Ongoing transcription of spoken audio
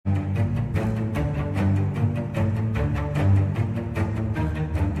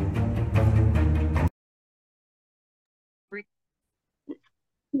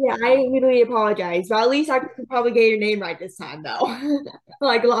Yeah, I really apologize, but at least I could probably get your name right this time, though.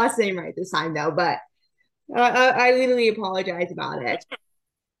 Like last name right this time, though. But I literally apologize about it. That's a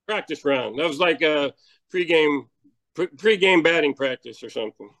practice round. That was like a pregame pregame batting practice or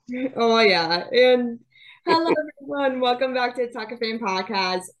something. Oh yeah, and hello everyone, welcome back to Talk of Fame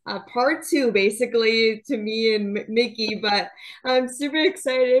podcast, part two, basically to me and Mickey. But I'm super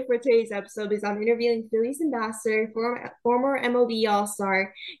excited for today's episode because I'm interviewing Phillies ambassador, former MLB All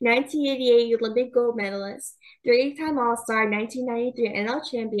Star, 1988 Olympic gold medalist, three-time All Star, 1993 NL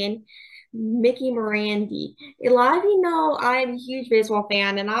champion. Micky Morandi. A lot of you know I'm a huge baseball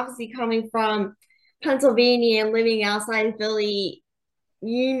fan, and obviously coming from Pennsylvania and living outside of Philly,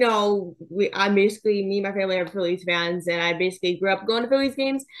 I'm basically me and my family are Phillies fans, and I basically grew up going to Phillies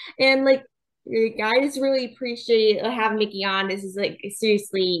games. And I just really appreciate having Mickey on. This is like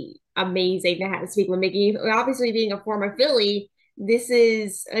seriously amazing to have to speak with Mickey. Obviously, being a former Philly, this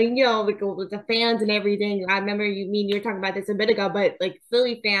is like with the fans and everything. I remember you were talking about this a bit ago, but like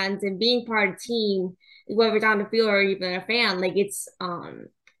Philly fans and being part of the team, whether it's on the field or even a fan, like it's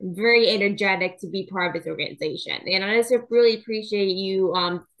very energetic to be part of this organization. And I just really appreciate you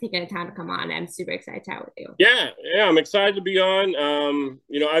taking the time to come on. I'm super excited to chat with you. Yeah, I'm excited to be on.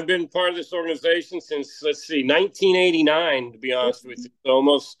 I've been part of this organization since, let's see, 1989, to be honest with you. So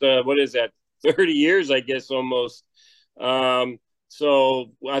almost, what is that, 30 years, I guess, almost.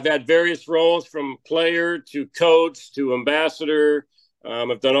 So I've had various roles from player to coach to ambassador.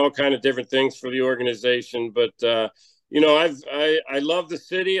 I've done all kind of different things for the organization, but I love the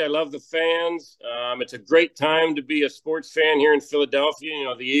city. I love the fans. It's a great time to be a sports fan here in Philadelphia. You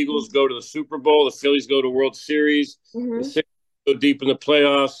know, the Eagles go to the Super Bowl, the Phillies go to World Series, the Mm-hmm. Sixers go deep in the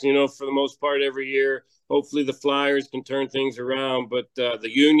playoffs. You know, for the most part every year. Hopefully, the Flyers can turn things around. But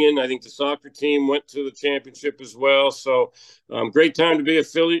the Union, I think the soccer team went to the championship as well. So, great time to be a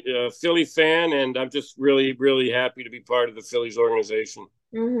Philly fan, and I'm just really, really happy to be part of the Phillies organization.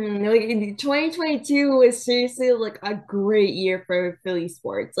 Like 2022 was seriously like a great year for Philly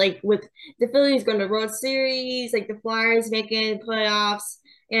sports. Like with the Phillies going to World Series, like the Flyers making playoffs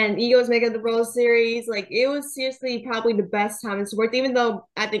and Eagles making the World Series. Like it was seriously probably the best time in sports, even though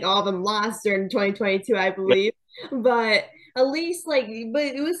I think all of them lost during 2022, I believe. But at least but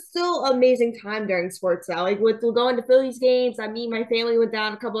it was still amazing time during sports though. Like with going to Phillies games, me and my family went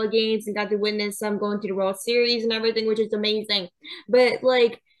down a couple of games and got to witness some going to the World Series and everything, which is amazing. But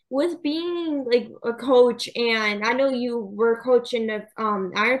like with being like a coach, and I know you were coaching the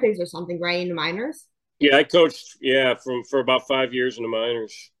Iron Pigs or something, right? In the minors. Yeah, I coached, for about 5 years in the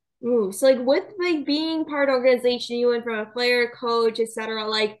minors. Ooh, so like with like being part of the organization, you went from a player, coach, etc.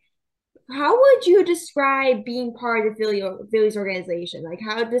 Like, how would you describe being part of the Phillies organization? Like,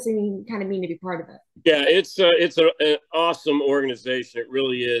 how does it kind of mean to be part of it? Yeah, an awesome organization. It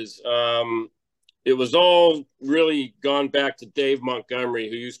really is. It was all really gone back to Dave Montgomery,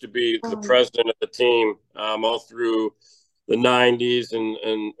 who used to be the Um, president of the team all through the 90s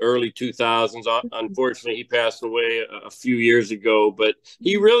and early 2000s. Unfortunately, he passed away a few years ago, but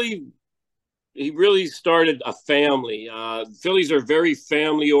he really started a family. Phillies are very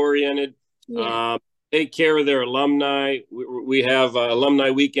family oriented. yeah. Uh, take care of their alumni. We have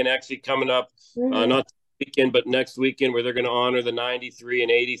alumni weekend actually coming up, Hmm. not this weekend, but next weekend, where they're going to honor the 93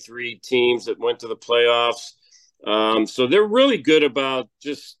 and 83 teams that went to the playoffs. So they're really good about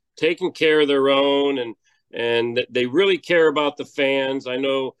just taking care of their own, and they really care about the fans. I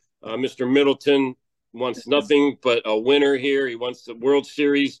know Mr. Middleton wants nothing but a winner here. He wants the World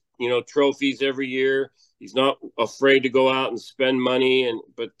Series, trophies every year. He's not afraid to go out and spend money,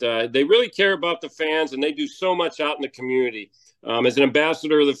 but they really care about the fans, and they do so much out in the community. As an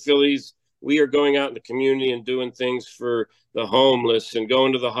ambassador of the Phillies, we are going out in the community and doing things for the homeless and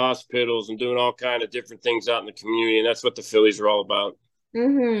going to the hospitals and doing all kind of different things out in the community, and that's what the Phillies are all about.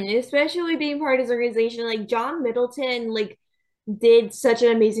 Especially being part of this organization, like John Middleton, like did such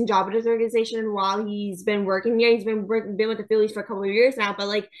an amazing job with his organization while he's been working here. He's been with the Phillies for a couple of years now, but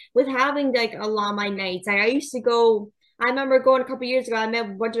like with having like alumni nights, like I used to go. I remember going a couple of years ago. I met a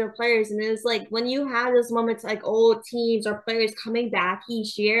bunch of players, and it was like when you have those moments, like old teams or players coming back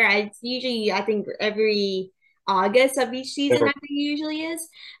each year. It's usually I think every August of each season. I Yeah. think it usually is.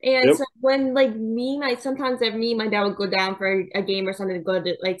 And Yep. so when like me and my dad would go down for a game or something to go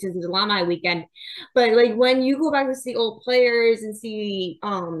to like to the alumni weekend. But like when you go back to see old players and see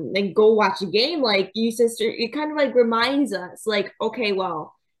like go watch a game, like you sister, it kind of like reminds us like, okay,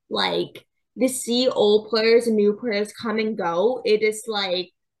 well, like to see old players and new players come and go, it is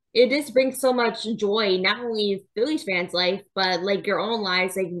like it just brings so much joy, not only in Phillies fans' life, but like your own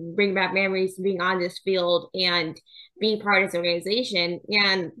lives, like bring back memories of being on this field and being part of this organization.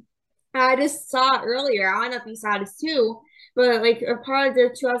 And I just saw earlier, I don't know if you saw this too, but like a part of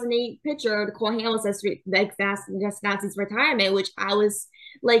the 2008 picture, the Cole Hamels just announced his retirement, which I was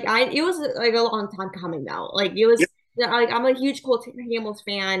like, it was like a long time coming though. Like it was like I'm a huge Cole Hamels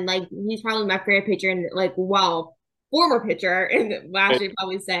fan. Like he's probably my favorite pitcher, and like wow, former pitcher, and I should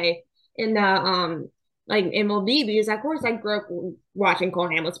probably say in the like MLB, because of course I grew up watching Cole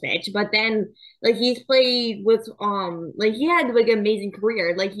Hamels pitch, but then like he's played with like he had like an amazing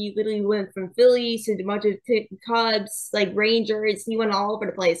career. Like he literally went from Phillies to a bunch of Cubs, like Rangers. He went all over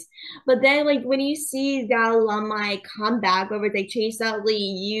the place. But then like when you see that alumni come back over like Chase Utley,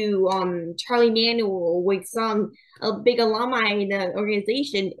 you Charlie Manuel with some a big alumni in the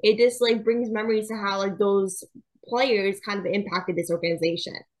organization, it just like brings memories to how like those players kind of impacted this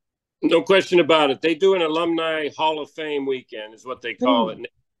organization. No question about it. They do an alumni Hall of Fame weekend, is what they call it, Mm.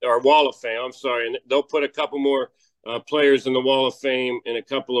 or Wall of Fame. I'm sorry, and they'll put a couple more players in the Wall of Fame in a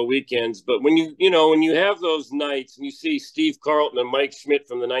couple of weekends. But when when you have those nights and you see Steve Carlton and Mike Schmidt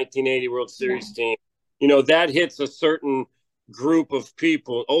from the 1980 World Yeah. Series team, that hits a certain group of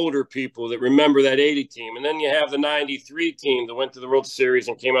people, older people that remember that 80 team. And then you have the 93 team that went to the World Series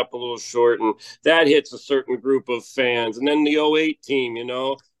and came up a little short, and that hits a certain group of fans. And then the '08 team,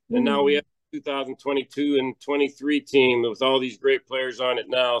 and now we Mm. have 2022 and 23 team with all these great players on it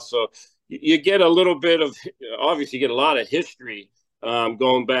now. So you get a little bit of, obviously, you get a lot of history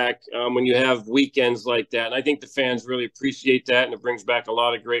going back when you have weekends like that. And I think the fans really appreciate that, and it brings back a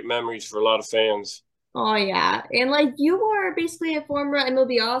lot of great memories for a lot of fans. Oh yeah, and like you were basically a former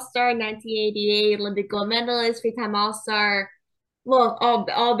MLB All-Star, 1988 Olympic gold medalist, three-time All-Star. Well,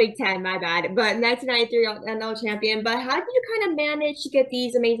 all Big Ten, my bad. But 1993 NL champion. But how did you kind of manage to get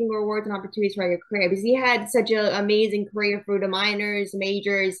these amazing rewards and opportunities for your career? Because you had such an amazing career through the minors,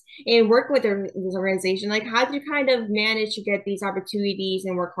 majors, and work with this organization. Like, how did you kind of manage to get these opportunities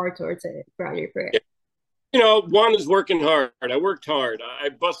and work hard towards it throughout your career? Yeah. One is working hard. I worked hard. I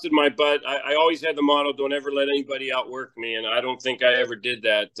busted my butt. I always had the motto, don't ever let anybody outwork me. And I don't think I ever did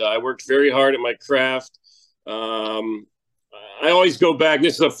that. I worked very hard at my craft. Um, I always go back.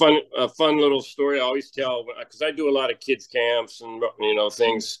 This is a fun little story I always tell, because I do a lot of kids camps and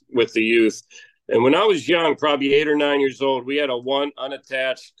things with the youth. And when I was young, probably 8 or 9 years old, we had a one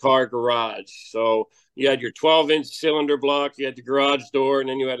unattached car garage. So you had your 12-inch cylinder block, you had the garage door, and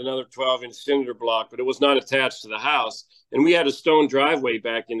then you had another 12-inch cylinder block, but it was not attached to the house. And we had a stone driveway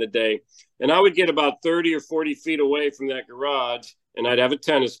back in the day. And I would get about 30 or 40 feet away from that garage, and I'd have a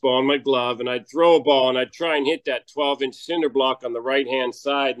tennis ball in my glove, and I'd throw a ball, and I'd try and hit that 12-inch cinder block on the right-hand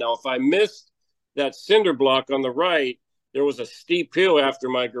side. Now, if I missed that cinder block on the right, there was a steep hill after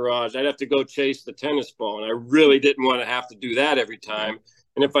my garage. I'd have to go chase the tennis ball, and I really didn't want to have to do that every time.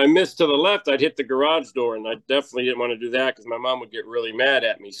 And if I missed to the left, I'd hit the garage door, and I definitely didn't want to do that because my mom would get really mad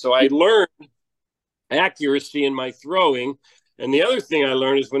at me. So I learned accuracy in my throwing. And the other thing I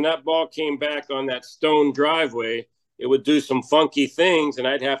learned is when that ball came back on that stone driveway, it would do some funky things, and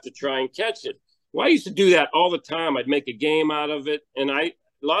I'd have to try and catch it. Well, I used to do that all the time. I'd make a game out of it. And a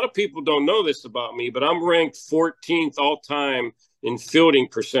lot of people don't know this about me, but I'm ranked 14th all time in fielding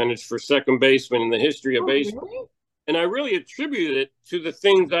percentage for second baseman in the history of Oh, baseball. really? And I really attribute it to the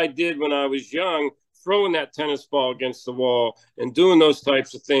things I did when I was young, throwing that tennis ball against the wall and doing those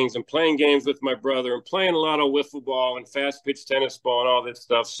types of things and playing games with my brother and playing a lot of wiffle ball and fast pitch tennis ball and all that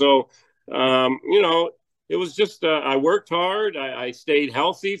stuff. So, it was just, I worked hard. I stayed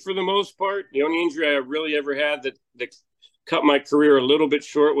healthy for the most part. The only injury I really ever had that cut my career a little bit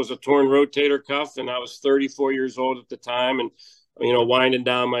short was a torn rotator cuff. And I was 34 years old at the time and, winding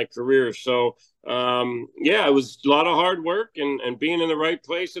down my career. So, it was a lot of hard work and being in the right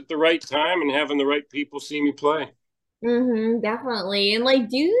place at the right time and having the right people see me play. Mm-hmm, definitely. And like,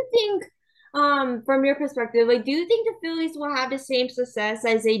 do you think, from your perspective, like, do you think the Phillies will have the same success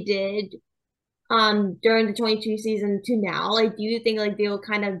as they did during the 22 season to now? Like, do you think like they'll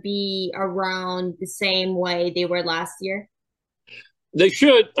kind of be around the same way they were last year? They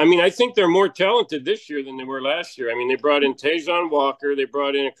should. I mean, I think they're more talented this year than they were last year. I mean, they brought in Tajon Walker. They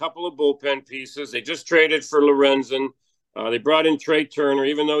brought in a couple of bullpen pieces. They just traded for Lorenzen. They brought in Trey Turner,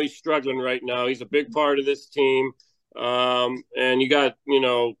 even though he's struggling right now. He's a big part of this team. And you got,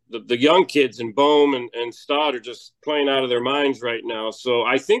 the young kids in Bohm and Stott are just playing out of their minds right now. So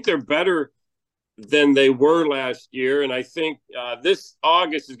I think they're better than they were last year. And I think this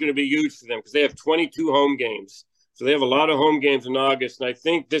August is going to be huge for them because they have 22 home games. So they have a lot of home games in August. And I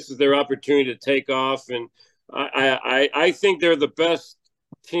think this is their opportunity to take off. And I think they're the best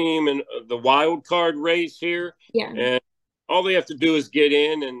team in the wild card race here, Yeah. and all they have to do is get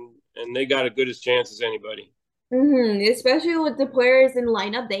in, and they got as good a chance as anybody. Especially with the players in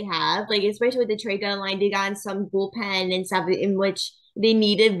lineup they have, like especially with the trade deadline, they got some bullpen and stuff in which they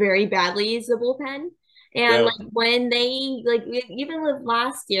needed very badly is the bullpen. And Yeah, like when they like even with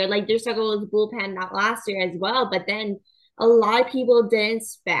last year, like their struggle with bullpen not last year as well, but then a lot of people didn't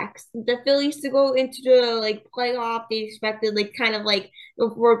expect the Phillies to go into the like playoff. They expected like kind of like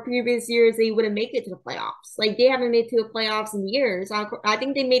for previous years they wouldn't make it to the playoffs. Like they haven't made it to the playoffs in years. I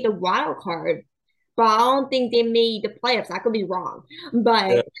think they made the wild card but I don't think they made the playoffs. I could be wrong,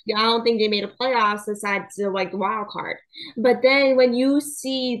 but yeah, I don't think they made the playoffs besides the like the wild card. But then when you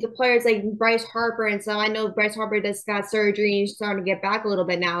see the players like Bryce Harper and so I know Bryce Harper just got surgery and he's starting to get back a little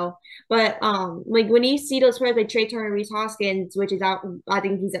bit now. But like when you see those players like Trey Turner, Reese Hoskins, which is out, I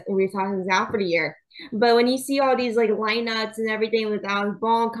think Reese Hoskins is out for the year. But when you see all these like lineups and everything without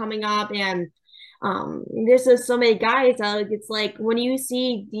Ball coming up and there's just so many guys out, it's like when you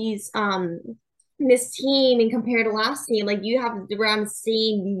see these this team and compared to last team, like you have around the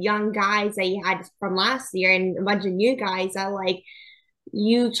same young guys that you had from last year and a bunch of new guys that like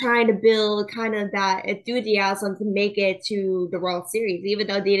you trying to build kind of that enthusiasm to make it to the World Series, even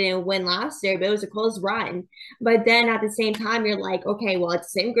though they didn't win last year, but it was a close run. But then at the same time, you're like, okay, well,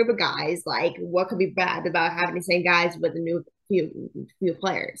 it's the same group of guys. Like, what could be bad about having the same guys with a new few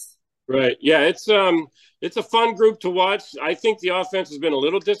players? right. Yeah, it's a fun group to watch. I think the offense has been a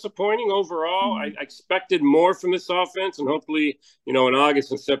little disappointing overall. I expected more from this offense, and hopefully, in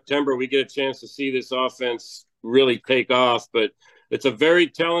August and September we get a chance to see this offense really take off. But it's a very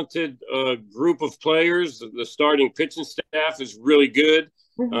talented group of players. The starting pitching staff is really good.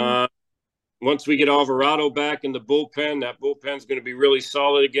 Mm-hmm. Uh, Once we get Alvarado back in the bullpen, that bullpen's going to be really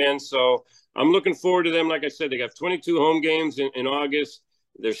solid again. So I'm looking forward to them. Like I said, they have 22 home games in August.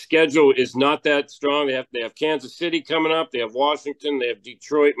 Their schedule is not that strong. They have Kansas City coming up. They have Washington. They have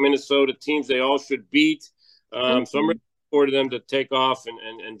Detroit, Minnesota, teams they all should beat. So I'm Mm-hmm. really looking forward to them to take off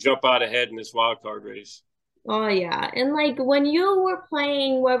and jump out ahead in this wild card race. Oh yeah. And like when you were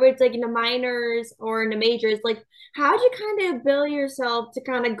playing, whether it's like in the minors or in the majors, like how'd you kind of build yourself to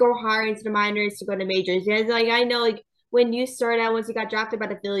kind of go higher into the minors to go to majors? Yeah, like I know like when you started out once you got drafted by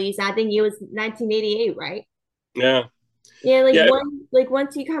the Phillies, I think it was 1988, right? Yeah, Yeah, yeah. like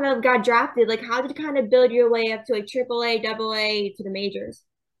once you kind of got drafted, like how did you kind of build your way up to like triple A, double A to the majors?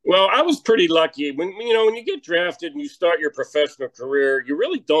 Well, I was pretty lucky when you get drafted and you start your professional career, you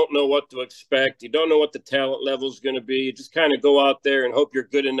really don't know what to expect. You don't know what the talent level is going to be. You just kind of go out there and hope you're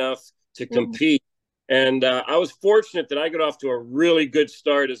good enough to Mhm. compete. And I was fortunate that I got off to a really good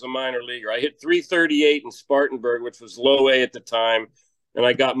start as a minor leaguer. I hit 338 in Spartanburg, which was low A at the time. And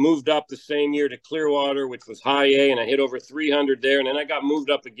I got moved up the same year to Clearwater, which was high A, and I hit over 300 there. And then I got moved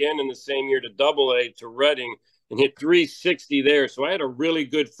up again in the same year to double A to Reading and hit 360 there. So I had a really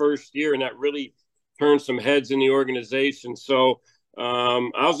good first year, and that really turned some heads in the organization. So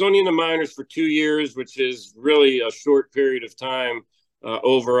I was only in the minors for 2 years, which is really a short period of time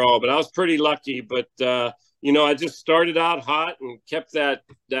overall. But I was pretty lucky. But I just started out hot and kept that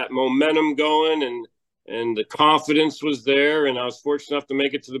momentum going, and the confidence was there. And I was fortunate enough to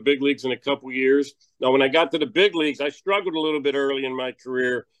make it to the big leagues in a couple of years. Now, when I got to the big leagues, I struggled a little bit early in my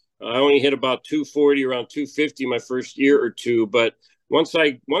career. I only hit about 240, around 250 my first year or two. But once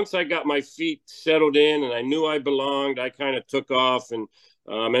I got my feet settled in and I knew I belonged, I kind of took off and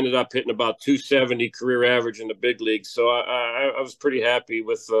ended up hitting about 270 career average in the big leagues. So I was pretty happy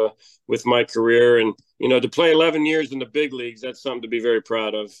with my career, and to play 11 years in the big leagues, that's something to be very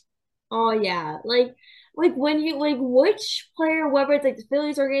proud of. Oh yeah, like when you like which player, whether it's like the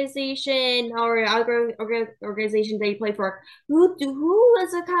Phillies organization or other organizations that you play for, who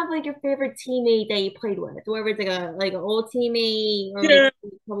was a kind of like your favorite teammate that you played with, whether it's like an old teammate or like Yeah, a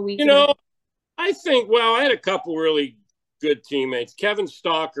couple weeks you ago. know, I think, well, I had a couple really good teammates. Kevin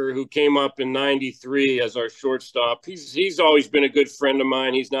Stalker, who came up in '93 as our shortstop, he's always been a good friend of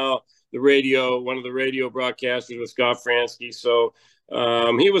mine. He's now one of the radio broadcasters with Scott Fransky. So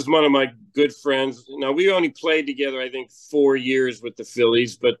he was one of my good friends. Now, we only played together, I think, 4 years with the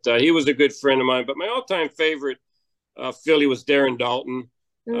Phillies, but he was a good friend of mine. But my all-time favorite Philly was Darren Dalton.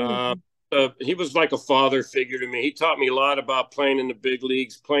 Uh, Mm. he was like a father figure to me. He taught me a lot about playing in the big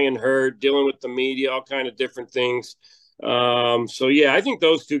leagues, playing hurt, dealing with the media, all kind of different things. So yeah, I think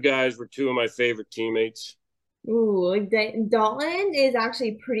those two guys were two of my favorite teammates. Ooh, like Dalton is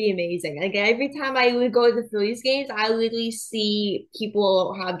actually pretty amazing. Like every time I would go to the Phillies games, I literally see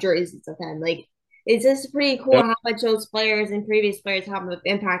people have jerseys of him. Like it's just pretty cool Yep. how much those players and previous players have an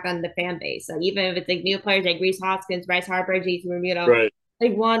impact on the fan base. So even if it's like new players like Reese Hoskins, Bryce Harper, Jason Remuto, Right.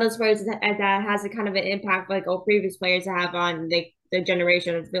 like one of those players that has a kind of an impact like all previous players have on the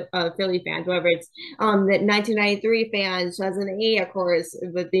generation of Philly fans, whether it's the 1993 fans, 2008, of course,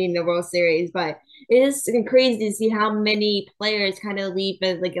 with being the World Series. But it is crazy to see how many players kind of leave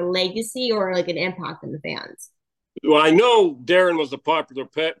as like a legacy or like an impact on the fans. Well, I know Darren was a popular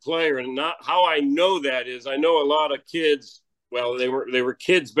player, and not how I know that is I know a lot of kids. Well, they were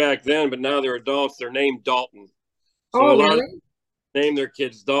kids back then, but now they're adults. They're named Dalton, so a Oh, lot of really? name their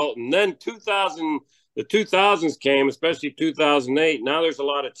kids Dalton. Then 2000, the 2000s came, especially 2008. Now there's a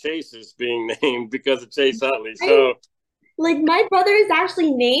lot of Chases being named because of Chase Utley. I So like my brother is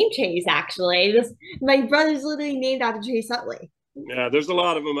actually named Chase. Actually, my brother's literally named after Chase Utley. yeah, there's a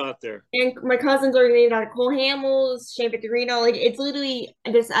lot of them out there. And my cousins are named after Cole Hamels, Shane Victorino. Like it's literally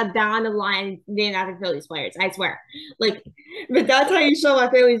just a down the line named after Phillies players. I swear. Like, but that's how you show my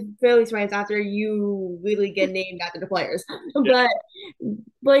Phillies fans after you really get named after the players. Yeah, But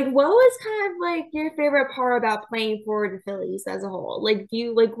like, what was kind of like your favorite part about playing for the Phillies as a whole? Like, do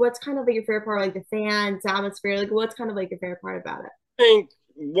you like what's kind of like your favorite part? Like the fans, the atmosphere. Like, what's kind of like your favorite part about it? I think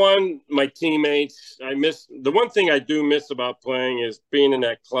one, my teammates. I miss the one thing I do miss about playing is being in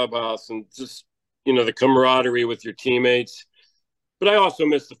that clubhouse and just the camaraderie with your teammates. But I also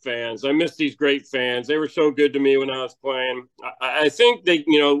miss the fans. I miss these great fans. They were so good to me when I was playing. I think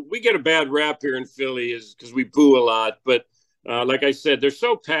we get a bad rap here in Philly is because we boo a lot. But like I said, they're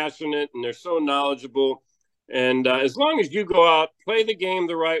so passionate and they're so knowledgeable. And as long as you go out, play the game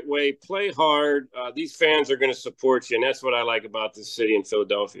the right way, play hard, these fans are going to support you. And that's what I like about this city in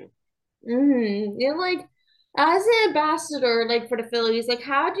Philadelphia. Yeah, like as an ambassador, like for the Phillies, like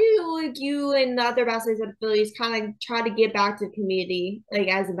how do like you and the other ambassadors of the Phillies kind of try to get back to the community, like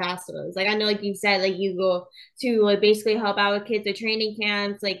as ambassadors? Like I know, like you said, like you go to like basically help out with kids at training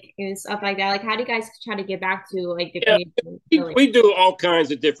camps, like and stuff like that. Like how do you guys try to get back to like the Yeah, community in Philly? we do all kinds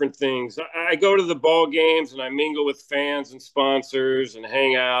of different things. I go to the ball games and I mingle with fans and sponsors and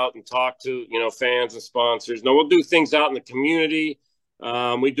hang out and talk to fans and sponsors. Now we'll do things out in the community.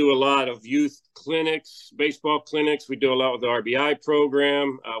 We do a lot of youth clinics, baseball clinics. We do a lot with the RBI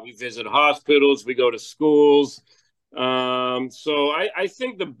program. We visit hospitals. We go to schools. So I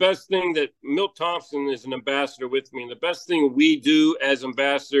think the best thing that Milt Thompson is an ambassador with me, and the best thing we do as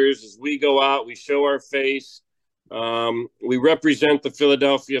ambassadors is we go out, we show our face, we represent the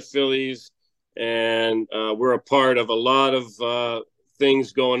Philadelphia Phillies, and we're a part of a lot of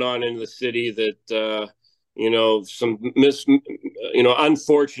things going on in the city that some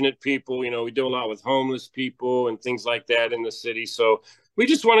unfortunate people. We do a lot with homeless people and things like that in the city. So we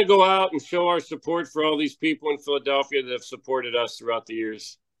just want to go out and show our support for all these people in Philadelphia that have supported us throughout the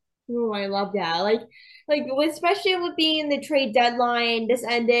years. Oh, I love that. Like especially with being the trade deadline, this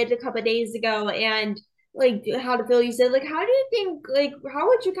ended a couple of days ago, and like how the Phillies did. Like, how do you think? Like, how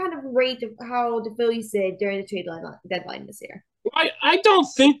would you kind of rate how the Phillies did during the deadline this year? I don't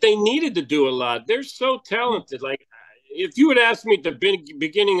think they needed to do a lot. They're so talented. Like, if you had asked me at the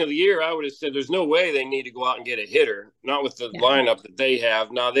beginning of the year, I would have said there's no way they need to go out and get a hitter, not with the Yeah. lineup that they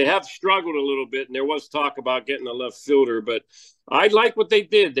have. Now, they have struggled a little bit, and there was talk about getting a left fielder, but I like what they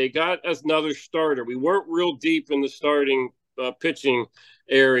did. They got us another starter. We weren't real deep in the starting pitching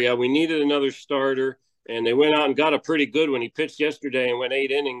area. We needed another starter, and they went out and got a pretty good one. He pitched yesterday and went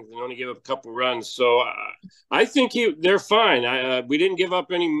 8 innings and only gave up a couple runs. So I think they're fine. We didn't give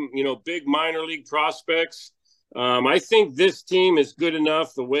up any big minor league prospects. I think this team is good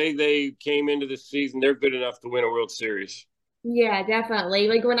enough. The way they came into the season, they're good enough to win a World Series. Yeah, definitely.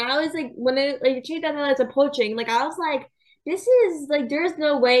 Like when I was like when it like the trade deadline was approaching, like I was like, this is like there's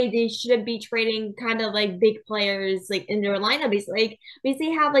no way they should be trading kind of like big players like in their lineup. It's like because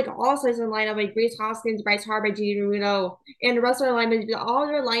they have like all sorts of lineup like Grace Hoskins, Bryce Harper, Gino, and the rest of their lineup, all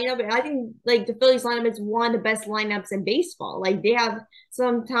their lineup. I think like the Phillies lineup is one of the best lineups in baseball. Like they have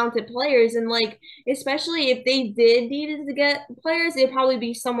some talented players, and like especially if they did needed to get players, they'd probably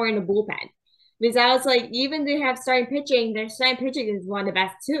be somewhere in the bullpen. Because I was like, even they have starting pitching, their starting pitching is one of the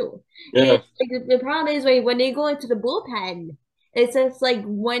best too. And Yeah. like, the problem is when they go into the bullpen, it's just like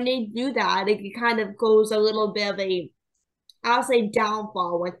when they do that, it kind of goes a little bit of a, I'll say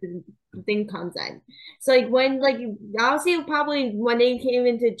downfall once the thing comes in. So like when like I'll say probably when they came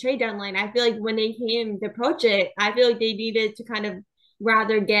into trade deadline, I feel like when they came to approach it, I feel like they needed to kind of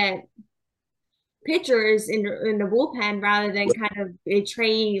rather get pitchers in the bullpen rather than kind of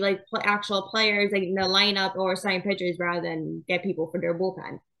train like actual players like in the lineup or sign pitchers rather than get people for their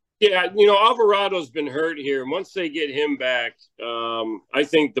bullpen. Yeah, Alvarado's been hurt here. Once they get him back, I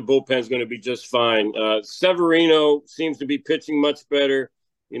think the bullpen's going to be just fine. Severino seems to be pitching much better.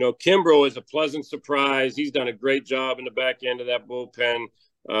 Kimbrough is a pleasant surprise. He's done a great job in the back end of that bullpen.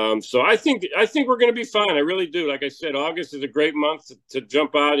 So I think we're going to be fine. I really do. Like I said, August is a great month to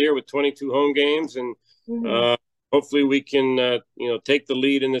jump out here with 22 home games, and Mhm. uh, hopefully we can take the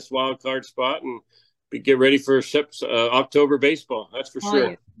lead in this wild card spot and get ready for October baseball. That's for Oh yeah.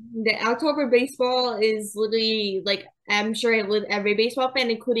 sure. The October baseball is literally like I'm sure with every baseball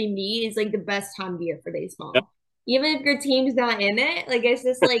fan, including me, is like the best time of year for Yeah. baseball. Even if your team's not in it, like it's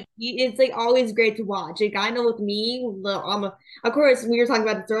just like it's like always great to watch. Like I know with me, of course we were talking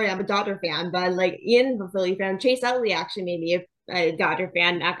about this earlier. I'm a Dodger fan, but like Ian, a Philly fan, Chase Utley actually made me a Dodger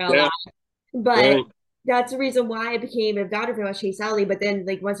fan. Not gonna lie. Yeah. But Right. that's the reason why I became a Dodger fan was Chase Utley. But then,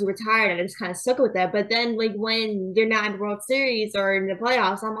 like once he retired, I just kind of stuck with that. But then, like when they're not in the World Series or in the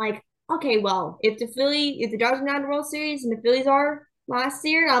playoffs, I'm like, okay, well, if the Dodgers are not in the World Series and the Phillies are last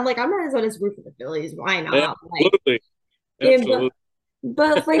year, I'm like, I might as well just root for the Phillies. Why not? Like, Absolutely. and Absolutely.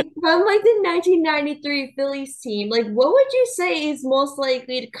 but like from like the 1993 Phillies team, like what would you say is most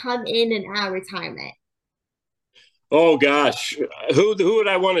likely to come in and out of retirement? Oh gosh, who would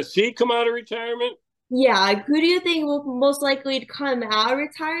I want to see come out of retirement? Yeah, like, who do you think will most likely to come out of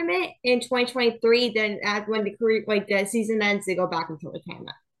retirement in 2023 then at when the career like the season ends they go back into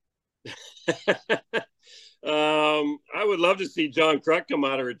retirement? I would love to see John Kruk come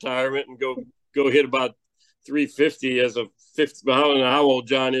out of retirement and go hit about 350 as a fifth. I don't know how old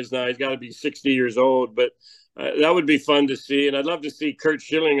John is now. He's got to be 60 years old, but that would be fun to see. And I'd love to see Kurt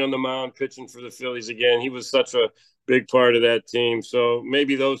Schilling on the mound pitching for the Phillies again. He was such a big part of that team. So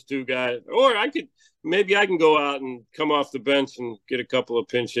maybe those two guys, or maybe I can go out and come off the bench and get a couple of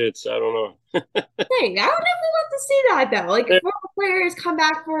pinch hits. I don't know. Hey, I would definitely love to see that though. Like former players come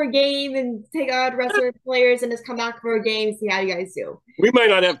back for a game and take out wrestler players and just come back for a game, see how you guys do. We might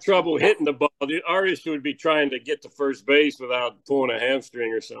not have trouble hitting the ball. Our issue would be trying to get to first base without pulling a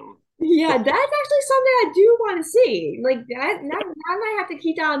hamstring or something. Yeah, that's actually something I do want to see. Like that, now I might have to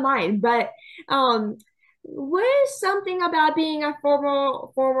keep that in mind. But um, what is something about being a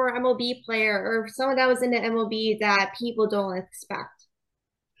former MLB player or someone that was in the MLB that people don't expect?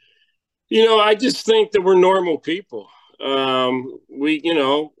 I just think that we're normal people.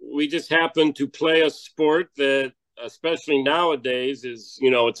 We just happen to play a sport that, especially nowadays,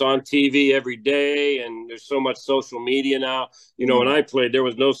 it's on TV every day, and there's so much social media now. When Mhm. I played, there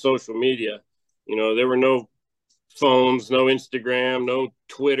was no social media. There were no phones, no Instagram, no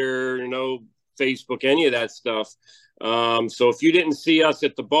Twitter, no Facebook, any of that stuff. So if you didn't see us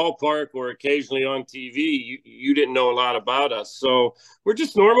at the ballpark or occasionally on TV, you didn't know a lot about us. So we're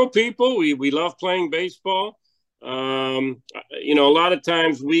just normal people. We love playing baseball. A lot of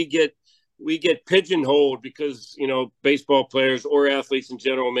times we get pigeonholed because baseball players or athletes in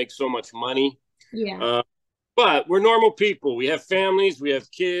general make so much money. Yeah. Uh, but we're normal people. We have families, we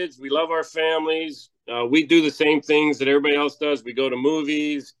have kids, we love our families. We do the same things that everybody else does. We go to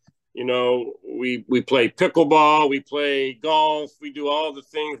movies, we play pickleball, we play golf, we do all the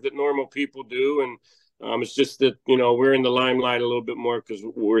things that normal people do. And it's just that, we're in the limelight a little bit more because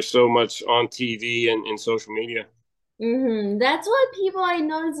we're so much on TV and social media. That's what people I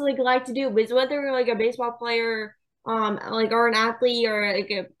notice like to do. Is whether you're like a baseball player, like or an athlete or like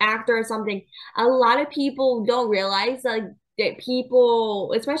an actor or something. A lot of people don't realize like that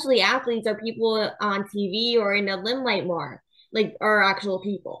people, especially athletes, are people on TV or in the limelight more, like are actual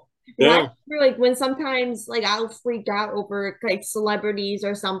people. Because I Yeah. remember like when sometimes like I'll freak out over like celebrities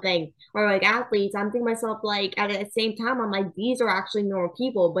or something or like athletes. I'm thinking to myself like at the same time I'm like these are actually normal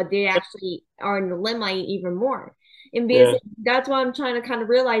people, but they actually are in the limelight even more. And because Yeah. that's what I'm trying to kind of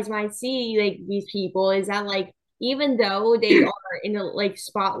realize when I see like these people is that like even though they are in the like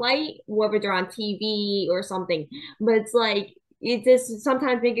spotlight, whether they're on TV or something, but it's like it just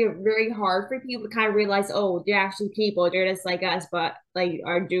sometimes make it very hard for people to kind of realize, oh, they're actually people, they're just like us, but like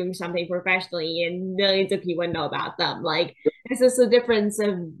are doing something professionally and millions of people know about them. Like it's just the difference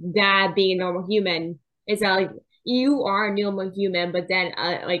of that being a normal human. Is that like you are a normal human, but then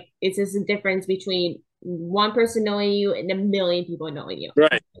like it's just a difference between one person knowing you and a million people knowing you.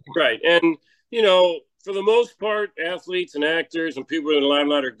 Right. Right. And, for the most part, athletes and actors and people in the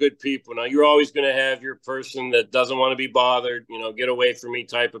limelight are good people. Now, you're always going to have your person that doesn't want to be bothered, get away from me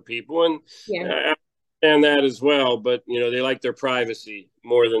type of people. And Yeah. I understand that as well. But, they like their privacy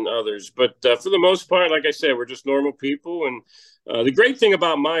more than others. But for the most part, like I said, we're just normal people. And the great thing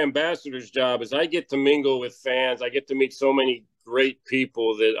about my ambassador's job is I get to mingle with fans. I get to meet so many great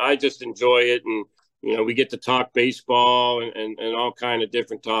people that I just enjoy it. And we get to talk baseball and all kind of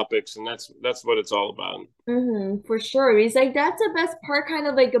different topics, and that's what it's all about. For sure. It's like that's the best part kind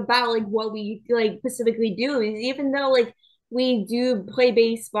of like about like what we like specifically do is even though like we do play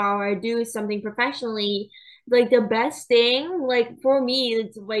baseball or do something professionally, like the best thing, like for me,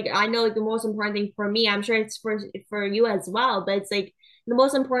 it's like I know like the most important thing for me, I'm sure it's for you as well, but it's like the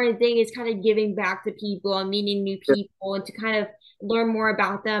most important thing is kind of giving back to people and meeting new people and to kind of learn more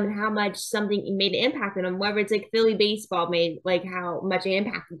about them and how much something made an impact on them, whether it's like Philly baseball made like how much it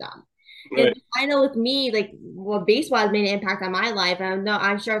impacted them. And Right. I know with me, like, well, baseball has made an impact on my life. I know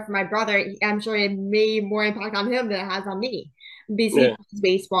I'm sure for my brother, I'm sure it made more impact on him than it has on me because he Yeah. plays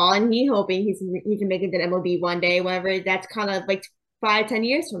baseball and he hoping he can make it to MLB one day, whatever. That's kind of like 5, 10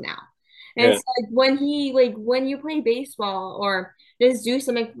 years from now. And Yeah. so like when you play baseball or just do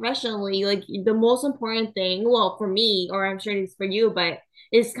something professionally, like the most important thing, well, for me, or I'm sure it's for you, but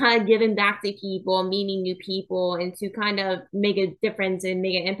it's kind of giving back to people, meeting new people, and to kind of make a difference and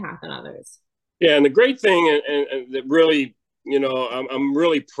make an impact on others. Yeah, and the great thing, and that really, I'm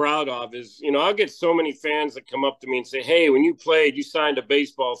really proud of is, I'll get so many fans that come up to me and say, "Hey, when you played, you signed a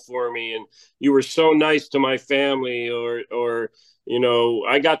baseball for me, and you were so nice to my family," or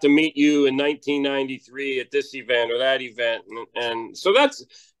I got to meet you in 1993 at this event or that event, and so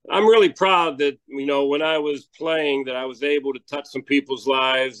I'm really proud that when I was playing, that I was able to touch some people's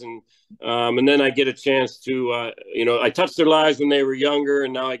lives, and then I get a chance to, I touched their lives when they were younger,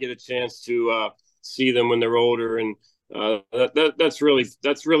 and now I get a chance to see them when they're older, and that's really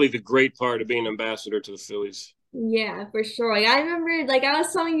the great part of being ambassador to the Phillies. Yeah, for sure. Like I remember, like I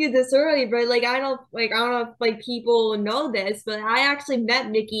was telling you this earlier, but I don't know if like people know this, but I actually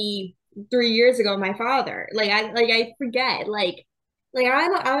met Mickey 3 years ago. My father, like I forget, like I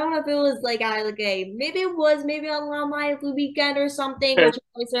don't know if it was like I like a maybe it was maybe on alumni weekend or something, or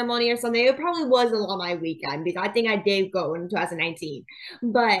chocolate ceremony or something. It probably was alumni weekend because I think I did go in 2019,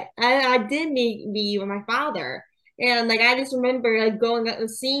 but I did meet you with my father. And like I just remember like going up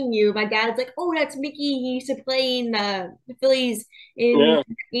and seeing you. My dad's like, "Oh, that's Mickey. He used to play in the Phillies in Yeah,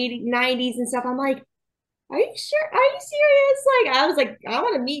 80s, 90s and stuff." I'm like, "Are you sure? Are you serious?" Like I was like, "I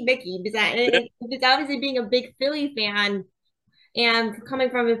want to meet Mickey because yeah, because obviously being a big Philly fan and coming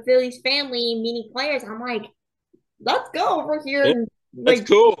from a Phillies family, meeting players, I'm like, let's go over here yeah. and That's like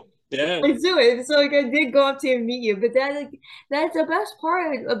cool. Yeah, let's do it." So like I did go up to and meet you, but that's the best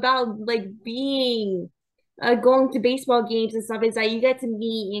part about like being going to baseball games and stuff is that you get to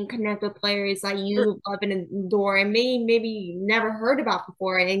meet and connect with players that sure. you love and adore and maybe never heard about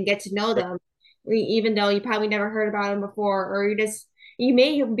before and get to know Right, them, even though you probably never heard about them before or you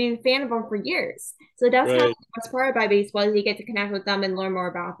may be a fan of them for years. So that's kind of right. the best part about baseball is you get to connect with them and learn more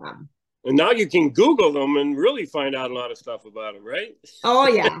about them. And now you can Google them and really find out a lot of stuff about them, right? Oh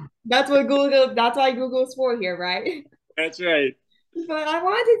yeah, That's why Google's for here, right? That's right. But I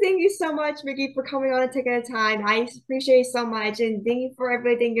wanted to thank you so much, Mickey, for coming on and taking the time. I appreciate it so much, and thank you for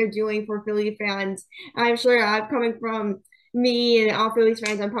everything you're doing for Philly fans. I'm sure I'm coming from me and all Phillies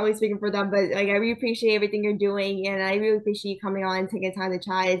fans. I'm probably speaking for them, but like I really appreciate everything you're doing, and I really appreciate you coming on and taking time to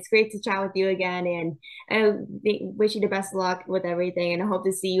chat. It's great to chat with you again, and I wish you the best of luck with everything, and I hope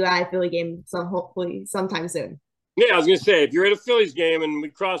to see you at a Philly game some hopefully sometime soon. Yeah, I was gonna say, if you're at a Phillies game and we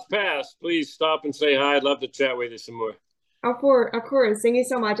cross paths, please stop and say hi. I'd love to chat with you some more. Of course. Thank you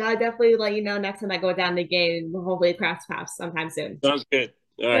so much. I'll definitely let you know next time I go down the game. Hopefully, cross paths sometime soon. Sounds good.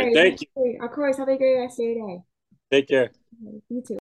 All All right, right. thank you. Of course. Have a great rest of your day. Take care. You too.